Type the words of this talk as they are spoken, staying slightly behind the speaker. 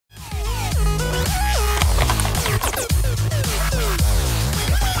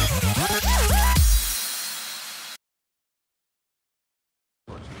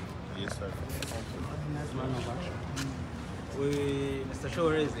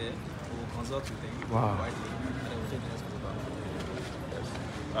there. We'll consult with them. Wow. Widely, and then we'll take the next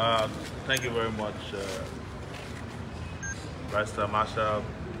Yes. Thank you very much, Barrister Marshall,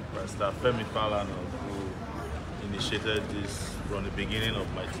 Barrister Femi Falana, who initiated this from the beginning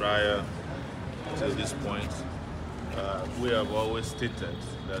of my trial till this point. We have always stated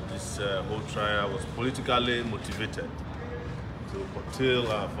that this whole trial was politically motivated to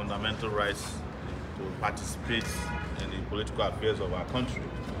curtail our fundamental rights to participate in the political affairs of our country.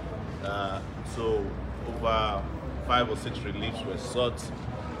 So over 5 or 6 reliefs were sought.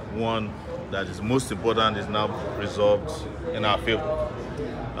 One that is most important is now resolved in our favor,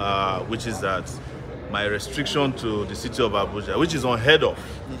 which is that my restriction to the city of Abuja, which is unheard of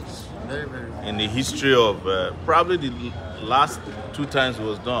in the history of probably the last 2 times it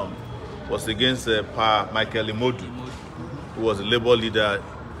was done, was against Pa Michael Imodu, who was a labor leader,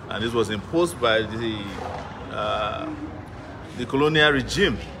 and this was imposed by the colonial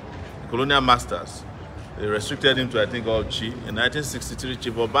regime, the colonial masters. They restricted him to, I think, Ochi. In 1963,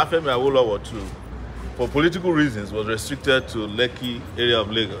 Chief Obafemi Awolowo too, for political reasons, was restricted to Lekki area of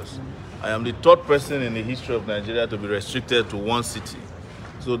Lagos. I am the 3rd person in the history of Nigeria to be restricted to one city.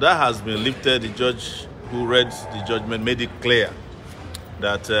 So that has been lifted. The judge who read the judgment made it clear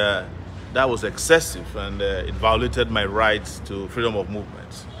that that was excessive and it violated my rights to freedom of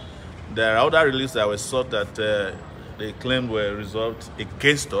movement. There are other reliefs that were sought that they claimed were resolved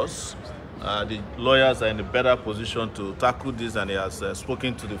against us. The lawyers are in a better position to tackle this, and he has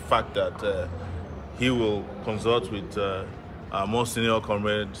spoken to the fact that he will consult with our more senior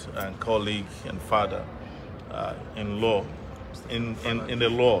comrade and colleague and father in law, in the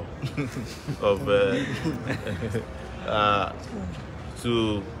law of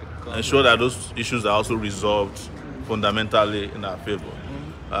to ensure that those issues are also resolved fundamentally in our favor.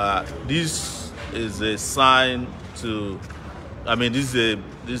 This is a sign to, I mean, this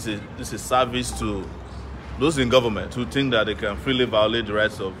is a service to those in government who think that they can freely violate the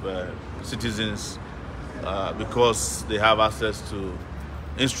rights of citizens because they have access to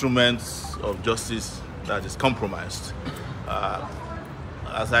instruments of justice that is compromised.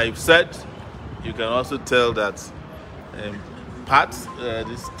 As I've said, you can also tell that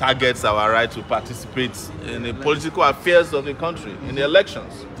this targets our right to participate in the political affairs of the country, in the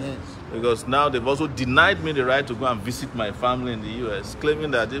elections. Yes. Because now they've also denied me the right to go and visit my family in the US,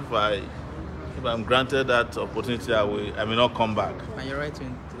 claiming that if I'm granted that opportunity, I may not come back. And your right to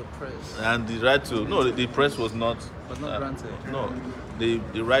the press. And the right to, no, the press was not granted. No, the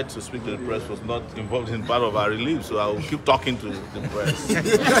right to speak to the press was not involved in part of our relief, so I will keep talking to the press.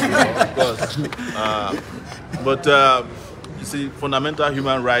 Of course. You see, fundamental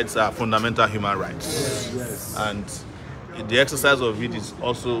human rights are fundamental human rights. Yes. And the exercise of it is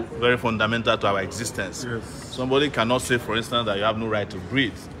also very fundamental to our existence. Yes. Somebody cannot say, for instance, that you have no right to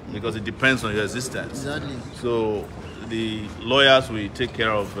breathe, because it depends on your existence. Exactly. So the lawyers will take care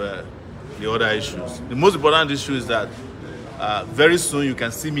of the other issues. The most important issue is that very soon you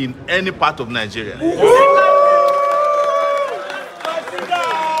can see me in any part of Nigeria.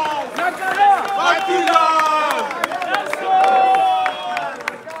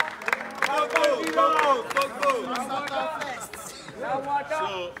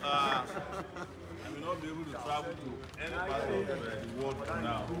 So, I may not be able to travel to any part of the world for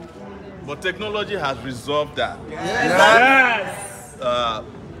now. But technology has resolved that. Yes!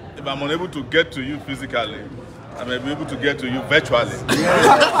 If I'm unable to get to you physically, I may be able to get to you virtually.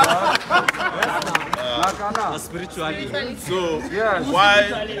 Spiritually. So,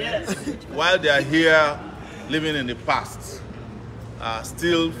 while they are here living in the past,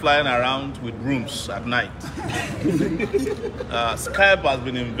 still flying around with rooms at night. Skype has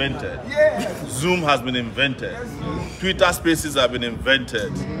been invented. Zoom has been invented. Twitter Spaces have been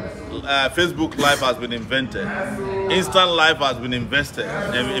invented. Facebook Live has been invented. Instant Live has been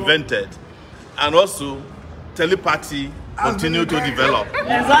invented. And also, telepathy continue to develop.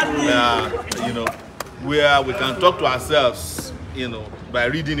 Where we can talk to ourselves, by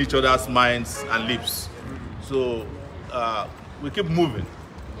reading each other's minds and lips. So, we keep moving,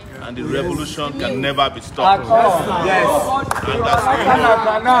 and the revolution can never be stopped. Yes. And that's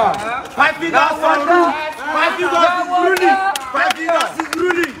 5 figures is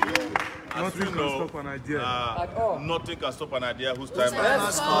ruling. Nothing can stop an idea. Nothing can stop an idea whose time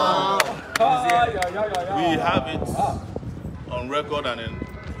has come. We have it on record and in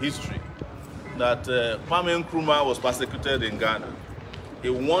history that Kwame Nkrumah was persecuted in Ghana. He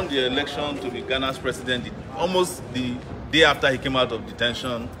won the election to be Ghana's president almost the day after he came out of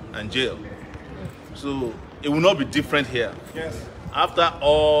detention and jail. So it will not be different here. Yes. After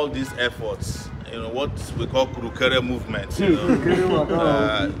all these efforts, what we call Kurukere movement.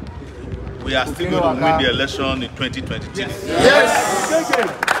 We are still going to win the election in 2022. Yes!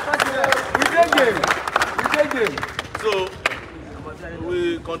 We take it. So,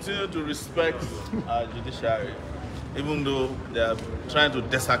 we continue to respect our judiciary, even though they are trying to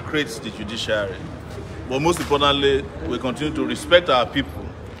desecrate the judiciary. But most importantly, we continue to respect our people.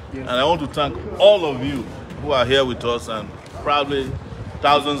 And I want to thank all of you who are here with us, and probably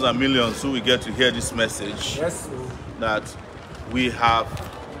thousands and millions who will get to hear this message, that we have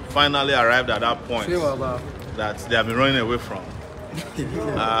finally arrived at that point that they have been running away from.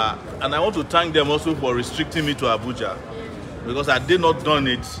 And I want to thank them also for restricting me to Abuja, because had they not done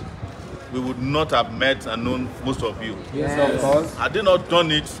it, we would not have met and known most of you. Yes, of course. Had they not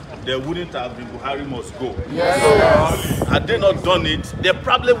done it, there wouldn't have been Buhari must go. Yes. Had they not done it, there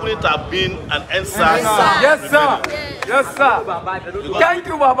probably wouldn't have been an NSAS. Yes, sir. Yes, sir. Thank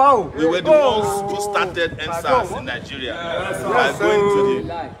you, Baba. We were the ones who started NSAS in Nigeria by going to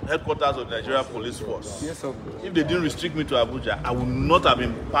the headquarters of the Nigeria Police Force. Yes, sir. If they didn't restrict me to Abuja, I would not have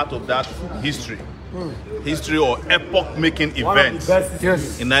been part of that history or epoch-making event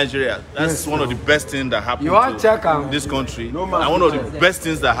in Nigeria. That's one of the best things that happened to this country, and one of the best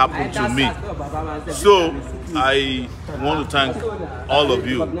things that happened to me. So I want to thank all of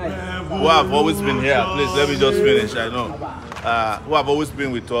you who have always been here. Please let me just finish. I know who have always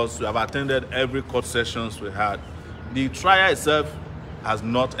been with us, who have attended every court sessions we had. The trial itself has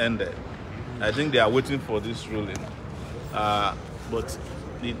not ended. I think they are waiting for this ruling, but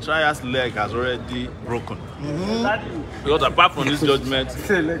the trial's leg has already broken. Because apart from this judgment,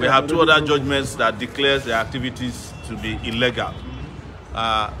 we have two other judgments that declares the activities to be illegal.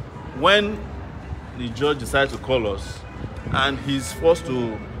 When the judge decides to call us and he's forced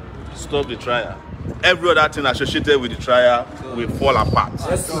to stop the trial, every other thing associated with the trial will fall apart.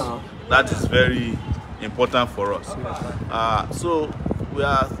 That is very important for us. So you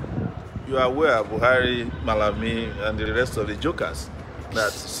are aware, Buhari, Malami, and the rest of the jokers,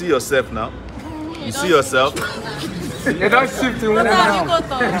 that see yourself now. You see yourself. They don't shift in one now.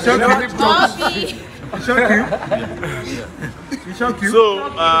 So,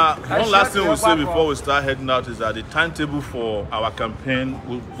 one last thing we'll say before we start heading out is that the timetable for our campaign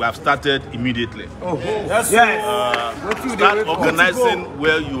we have started immediately. Start organizing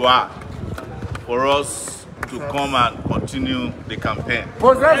where you are for us to come and continue the campaign.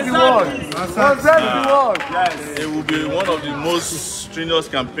 Possess the world. Possess the world. Yes. It will be one of the most strenuous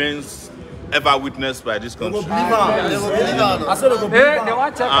campaigns ever witnessed by this country.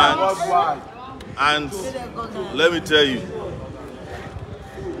 And let me tell you,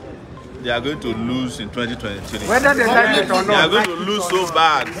 they are going to lose in 2023. Whether they like it or not. They are going to lose so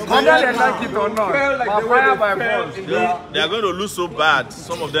bad. Whether they like it or not. By fire, by force. They are going to lose so bad,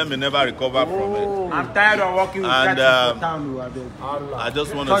 some of them may never recover from it. I'm tired of walking with And I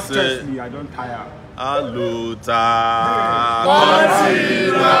just want to say, me, I don't tire. Aluta.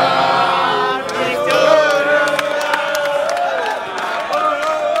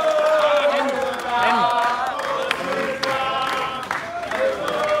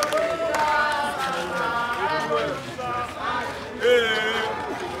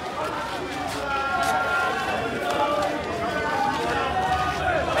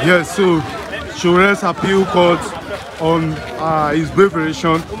 Yes, so Sowore's appeal court on his bail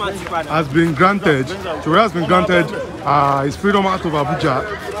variation has been granted. Sowore has been granted his freedom out of Abuja.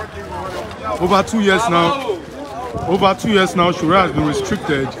 Over 2 years now, Sowore has been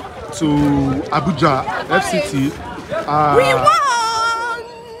restricted to Abuja, FCT. We won!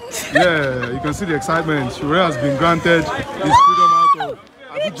 Yeah, you can see the excitement. Sowore has been granted his freedom out of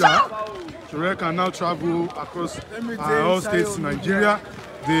Abuja. Sowore can now travel across all states in Nigeria.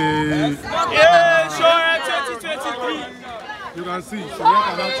 Sowore 2023. You can see Sowore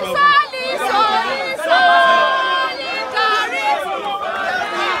can now travel.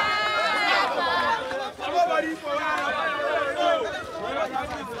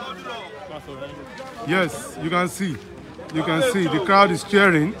 Yes, you can see. The crowd is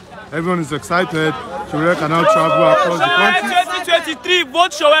cheering. Everyone is excited. Sowore can now travel across the country. 2023,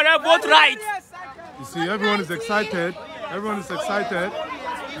 vote Sowore, vote right. You see, everyone is excited.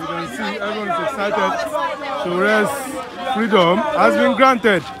 You can see everyone is excited. Sowore's freedom has been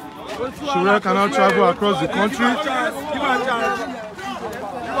granted. Sowore can now travel across the country.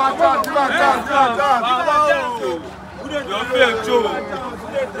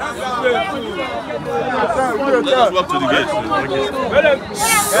 Let us walk to the gate.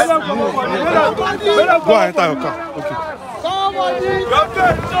 Go and enter your car. Okay.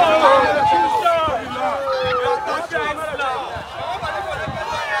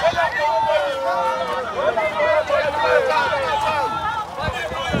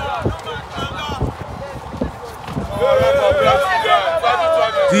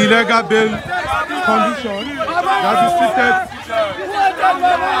 the illegal bail condition that is treated.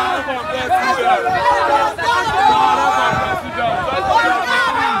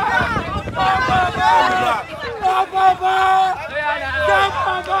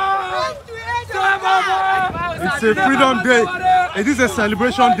 It's a freedom day. It is a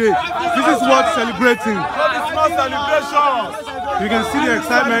celebration day. This is what celebrating. It's not celebration. You can see the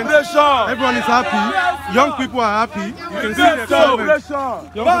excitement. Everyone is happy. Young people are happy. You can see the excitement.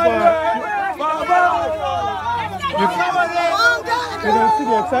 Young people are you can see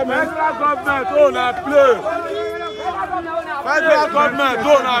the excitement. Federal government don't play. Federal government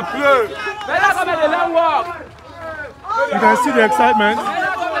don't play. Federal government don't work. You can see the excitement.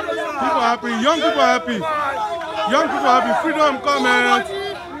 People are happy. Young people are happy. Young people are happy. Freedom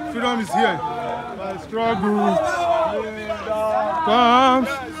coming. Freedom is here. By struggle comes.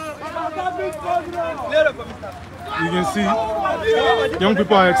 You can see young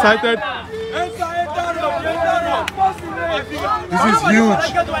people are excited. This is huge.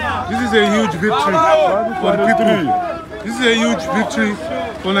 This is a huge victory for the people. This is a huge victory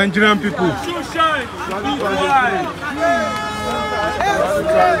for Nigerian people.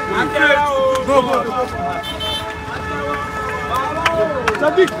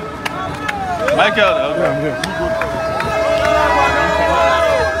 Michael,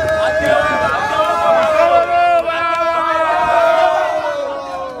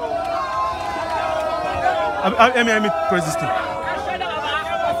 Let me press this thing.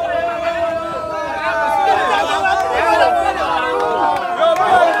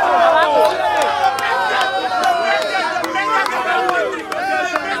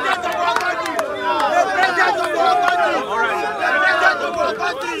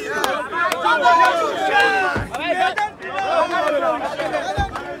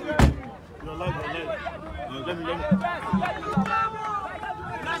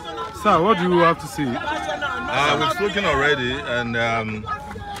 Sir, what do you have to say? we've spoken already, and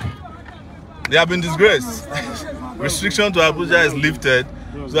they have been disgraced. Restriction to Abuja is lifted,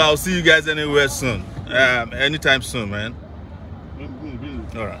 so I'll see you guys anywhere soon, anytime soon, man.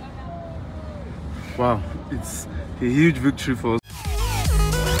 All right. Wow, it's a huge victory for us.